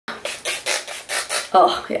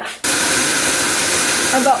Oh, yeah.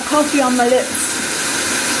 I got coffee on my lips.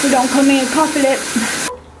 So don't call me a coffee lip.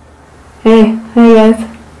 Hey guys.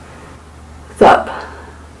 What's up?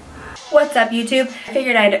 What's up, YouTube? I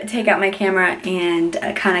figured I'd take out my camera and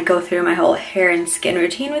kind of go through my whole hair and skin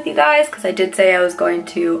routine with you guys, because I did say I was going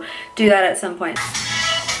to do that at some point.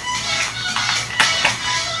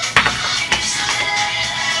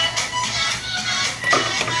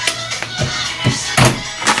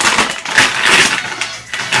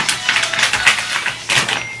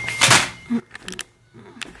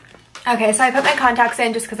 Okay, so I put my contacts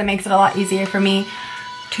in just because it makes it a lot easier for me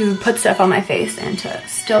to put stuff on my face and to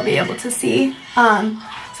still be able to see. So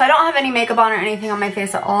I don't have any makeup on or anything on my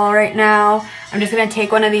face at all right now. I'm just going to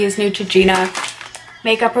take one of these Neutrogena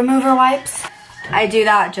makeup remover wipes. I do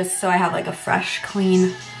that just so I have like a fresh,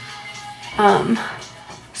 clean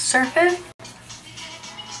surface.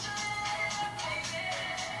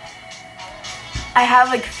 I have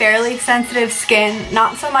like fairly sensitive skin,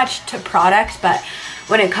 not so much to product, but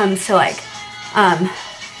when it comes to like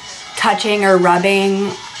touching or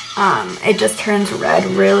rubbing, it just turns red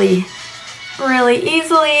really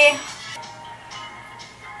easily.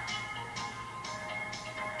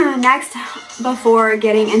 Next, before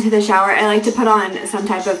getting into the shower, I like to put on some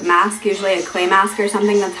type of mask, usually a clay mask or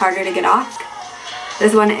something that's harder to get off.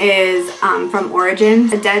 This one is from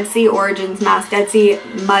Origins, a Dead Sea Origins mask, Dead Sea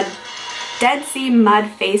mud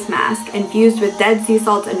face mask infused with Dead Sea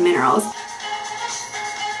salts and minerals.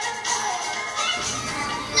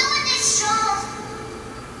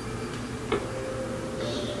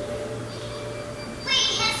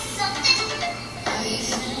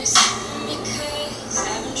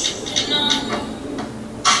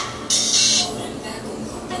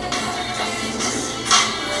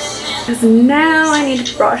 Because now I need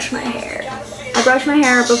to brush my hair. I brush my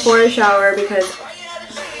hair before I shower because,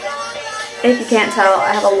 if you can't tell,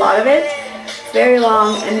 I have a lot of it. It's very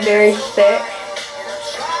long and very thick.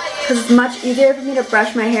 Because it's much easier for me to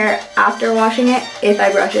brush my hair after washing it if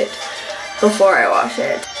I brush it before I wash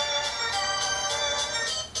it.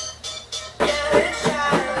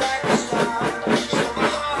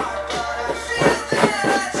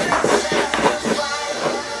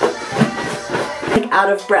 Out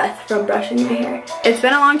of breath from brushing my hair. It's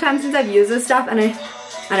been a long time since I've used this stuff, and I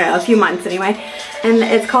don't know, a few months anyway. And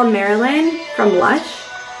it's called Marilyn from Lush.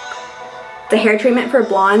 It's a hair treatment for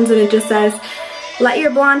blondes, and it just says, "Let your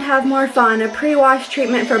blonde have more fun, a pre-wash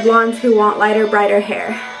treatment for blondes who want lighter, brighter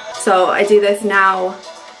hair." So I do this now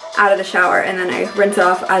out of the shower, and then I rinse it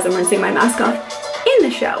off as I'm rinsing my mask off in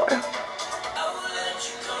the shower.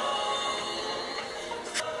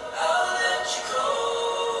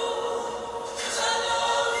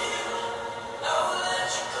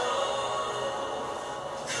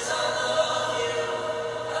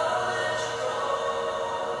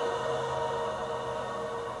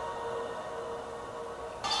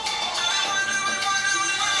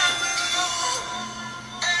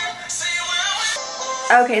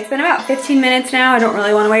 Okay, it's been about 15 minutes now. I don't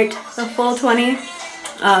really want to wait the full 20.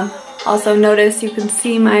 Also notice you can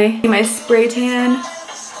see my spray tan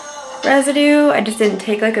residue. I just didn't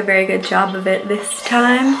take like a very good job of it this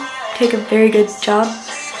time. Take very good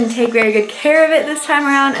care of it this time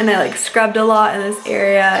around, and I like scrubbed a lot in this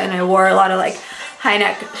area, and I wore a lot of like high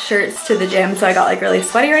neck shirts to the gym, so I got like really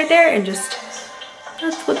sweaty right there, and just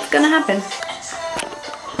that's what's gonna happen.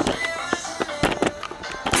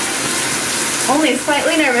 Only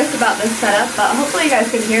slightly nervous about this setup, but hopefully you guys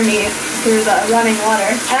can hear me through the running water.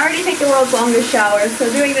 I already take the world's longest shower, so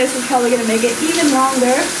doing this is probably going to make it even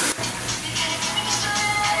longer.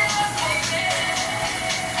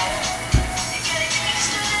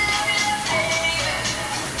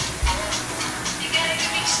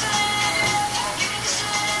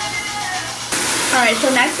 Alright, so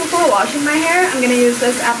next, before washing my hair, I'm going to use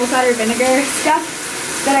this apple cider vinegar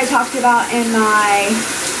stuff that I talked about in my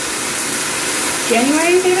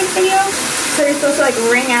January favorites video. So you're supposed to like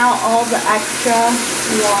wring out all the extra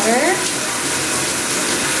water.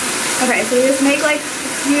 Okay, so you just make like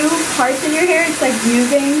a few parts in your hair, just like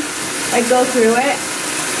go through it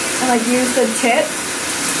and like use the tip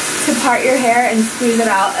to part your hair and squeeze it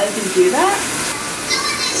out as you do that.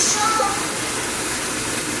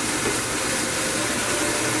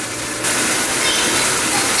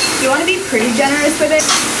 You want to be pretty generous with it.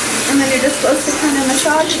 And then you're just supposed to kind of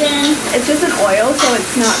massage it in. It's just an oil, so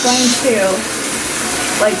it's not going to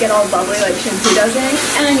like get all bubbly like shampoo doesn't.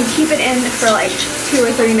 And then you keep it in for like 2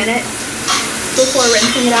 or 3 minutes before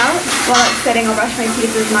rinsing it out. While it's sitting, I'll brush my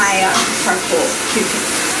teeth with my charcoal Q-tip.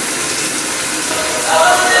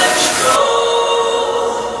 I'll let you go,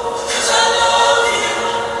 'cause I love you.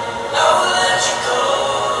 I'll let you go.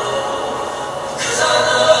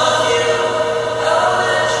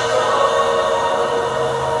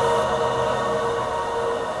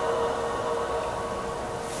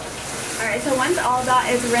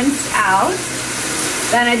 rinsed out.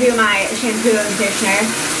 Then I do my shampoo and conditioner.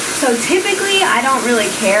 So typically I don't really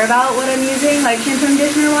care about what I'm using, like shampoo and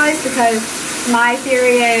conditioner wise, because my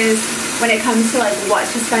theory is when it comes to like what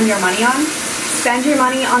to spend your money on, spend your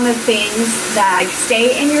money on the things that like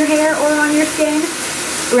stay in your hair or on your skin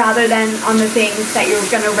rather than on the things that you're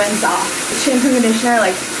gonna rinse off. Shampoo and conditioner,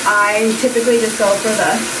 like I typically just go for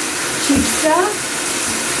the cheap stuff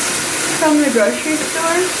from the grocery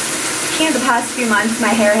store. In the past few months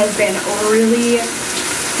my hair has been really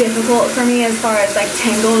difficult for me as far as like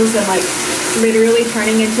tangles and like literally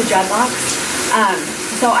turning into dreadlocks.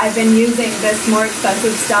 So I've been using this more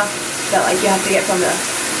expensive stuff that like you have to get from the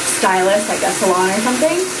stylist, like a salon or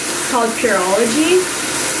something. It's called Pureology,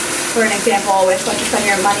 for an example, with what to spend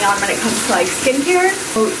your money on when it comes to like skincare.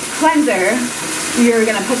 So cleanser, you're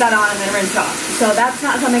gonna put that on and then rinse it off. So that's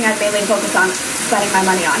not something I'd mainly focus on spending my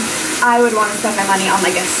money on. I would want to spend my money on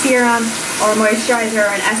like a serum or a moisturizer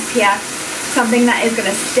or an SPF, something that is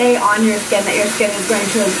gonna stay on your skin, that your skin is going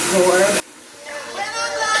to absorb.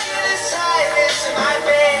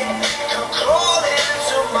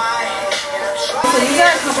 So these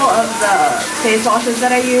are a couple of the face washes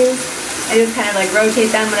that I use. I just kind of like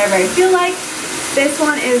rotate them whenever I feel like. This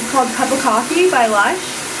one is called Cup of Coffee by Lush.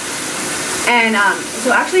 And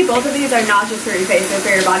so actually both of these are not just for your face, they're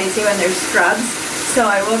for your body too, and they're scrubs. So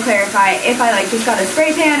I will clarify, if I like just got a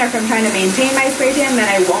spray tan or if I'm trying to maintain my spray tan, then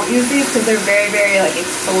I won't use these because they're very, very like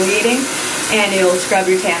exfoliating and it'll scrub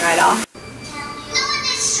your tan right off.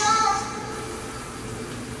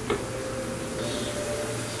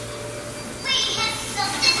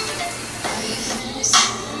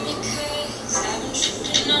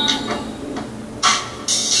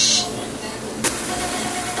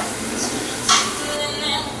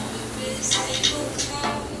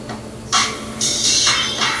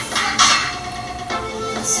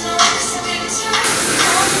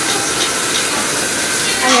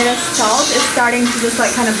 The salt is starting to just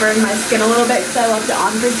like kind of burn my skin a little bit because I left it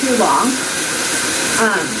on for too long.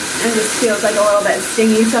 And it just feels like a little bit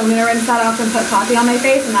stingy, so I'm going to rinse that off and put coffee on my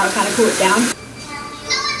face, and that will kind of cool it down.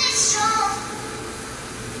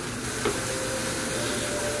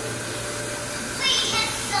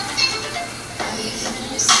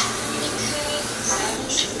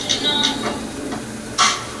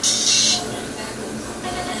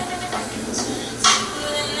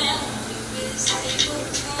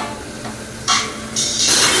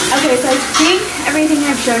 Okay, so I think everything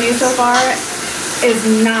I've shown you so far is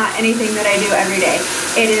not anything that I do every day.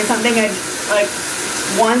 It is something I like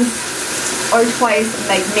once or twice,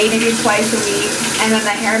 like maybe twice a week, and then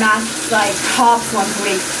the hair mask like tops once a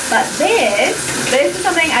week. But this is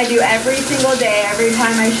something I do every single day, every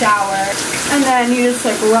time I shower. And then you just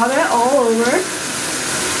like rub it all over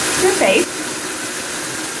your face.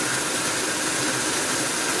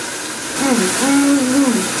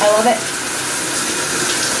 I love it.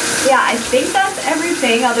 Yeah, I think that's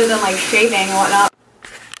everything other than like shaving and whatnot.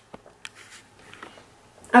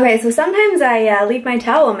 Okay, so sometimes I leave my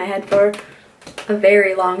towel on my head for a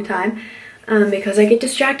very long time because I get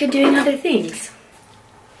distracted doing other things.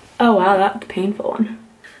 Oh wow, that's a painful one.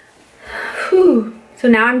 Whew. So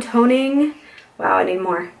now I'm toning, wow, I need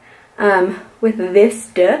more, with this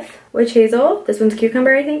stuff. Witch hazel, this one's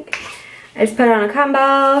cucumber I think. I just put it on a cotton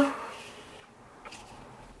ball.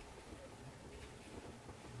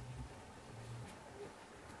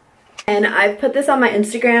 And I've put this on my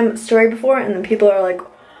Instagram story before, and then people are like,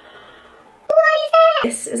 what is that?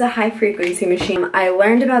 This is a high frequency machine. I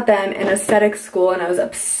learned about them in aesthetic school and I was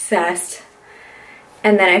obsessed.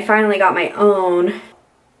 And then I finally got my own.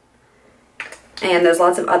 And there's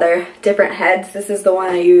lots of other different heads. This is the one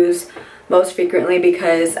I use most frequently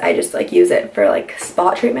because I just like use it for like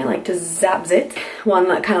spot treatment, like to zap zit. One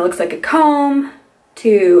that kind of looks like a comb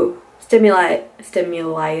to stimulate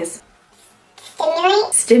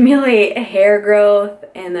hair growth,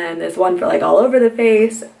 and then there's one for like all over the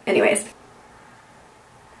face. Anyways,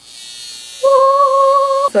 so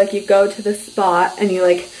like you go to the spot and you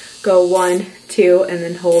like go 1, 2, and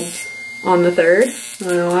then hold on the third. I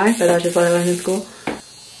don't know why, but that's just what I learned in school.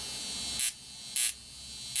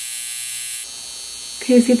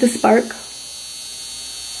 Can you see the spark?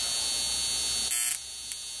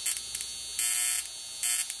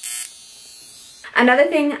 Another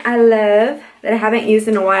thing I love that I haven't used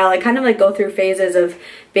in a while, I kind of like go through phases of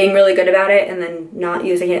being really good about it and then not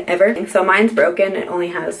using it ever. So mine's broken. It only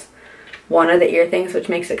has one of the ear things, which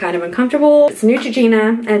makes it kind of uncomfortable. It's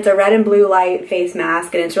Neutrogena, and it's a red and blue light face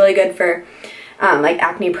mask, and it's really good for like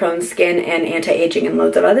acne prone skin and anti-aging and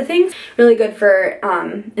loads of other things. Really good for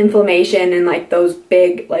inflammation and like those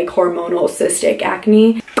big like hormonal cystic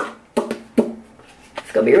acne.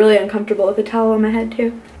 It's gonna be really uncomfortable with a towel on my head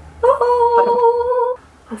too. Oh,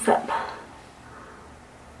 what's up?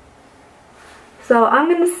 So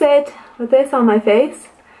I'm gonna sit with this on my face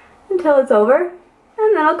until it's over, and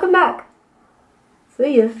then I'll come back.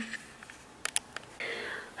 See ya.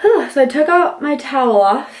 So I took out my towel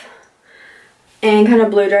off and kind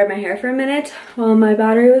of blow dried my hair for a minute while my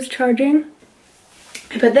battery was charging.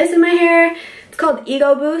 I put this in my hair. It's called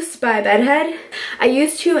Ego Boost by Bedhead. I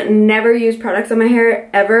used to never use products on my hair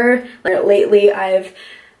ever. Like lately I've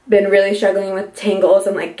been really struggling with tangles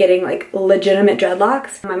and like getting like legitimate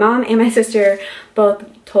dreadlocks. My mom and my sister both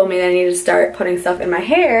told me that I needed to start putting stuff in my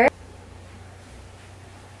hair.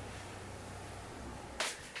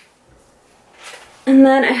 And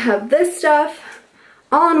then I have this stuff,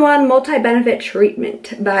 all-in-one multi-benefit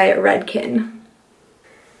treatment by Redken.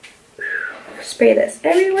 Spray this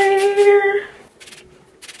everywhere.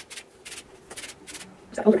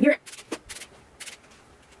 Is that over here?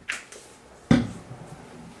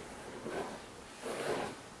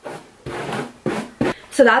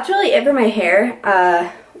 So that's really it for my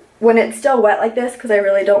hair. When it's still wet like this, because I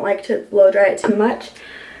really don't like to blow dry it too much,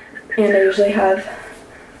 and I usually have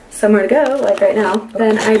somewhere to go, like right now,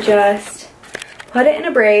 then I just put it in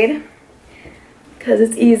a braid because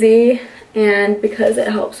it's easy and because it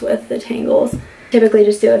helps with the tangles. Typically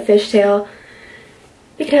just do a fishtail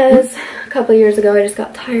because a couple years ago I just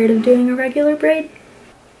got tired of doing a regular braid.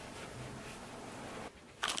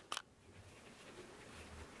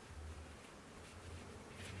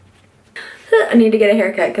 I need to get a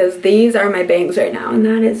haircut because these are my bangs right now and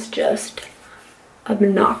that is just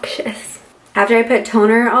obnoxious. After I put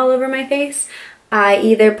toner all over my face, I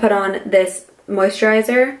either put on this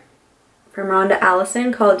moisturizer from Rhonda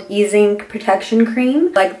Allison called E-Zinc Protection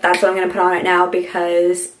Cream. Like, that's what I'm going to put on right now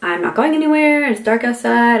because I'm not going anywhere. It's dark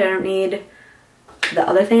outside. I don't need the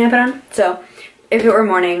other thing I put on. So, if it were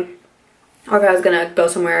morning, or if I was going to go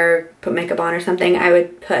somewhere, put makeup on or something, I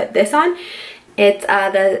would put this on. It's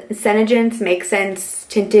the Senegence Make Sense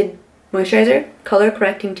Tinted Moisturizer. Color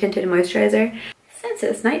Correcting Tinted Moisturizer. Since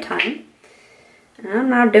it's nighttime, and I'm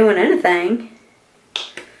not doing anything,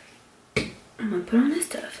 I'm gonna put on this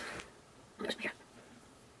stuff. I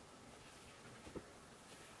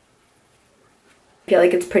feel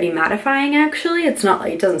like it's pretty mattifying actually. It's not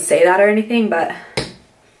like, it doesn't say that or anything, but I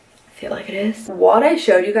feel like it is. What I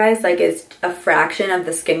showed you guys like is a fraction of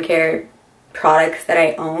the skincare products that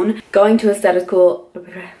I own. Going to aesthetic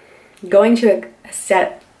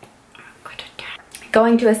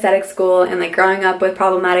school and like growing up with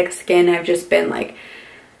problematic skin, I've just been like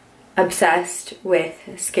obsessed with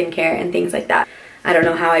skincare and things like that. I don't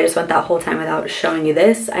know how I just went that whole time without showing you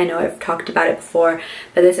this. I know I've talked about it before,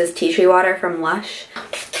 but this is tea tree water from Lush.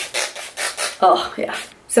 Oh yeah.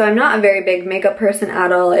 So I'm not a very big makeup person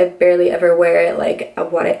at all. I barely ever wear it. Like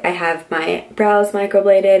I have my brows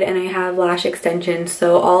microbladed and I have lash extensions.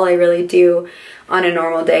 So all I really do on a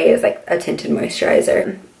normal day is like a tinted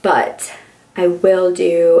moisturizer. But I will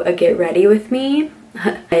do a get ready with me.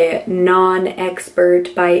 A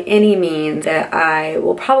non-expert by any means that I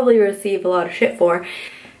will probably receive a lot of shit for.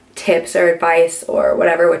 Tips or advice or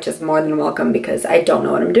whatever, which is more than welcome because I don't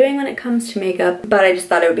know what I'm doing when it comes to makeup. But I just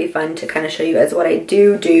thought it would be fun to kind of show you guys what I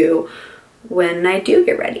do when I do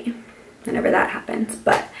get ready, whenever that happens.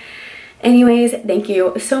 But anyways, thank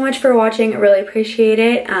you so much for watching. I really appreciate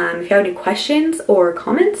it. If you have any questions or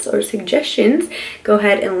comments or suggestions, go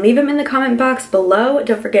ahead and leave them in the comment box below.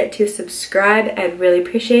 Don't forget to subscribe. I'd really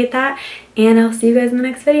appreciate that. And I'll see you guys in the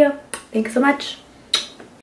next video. Thanks so much.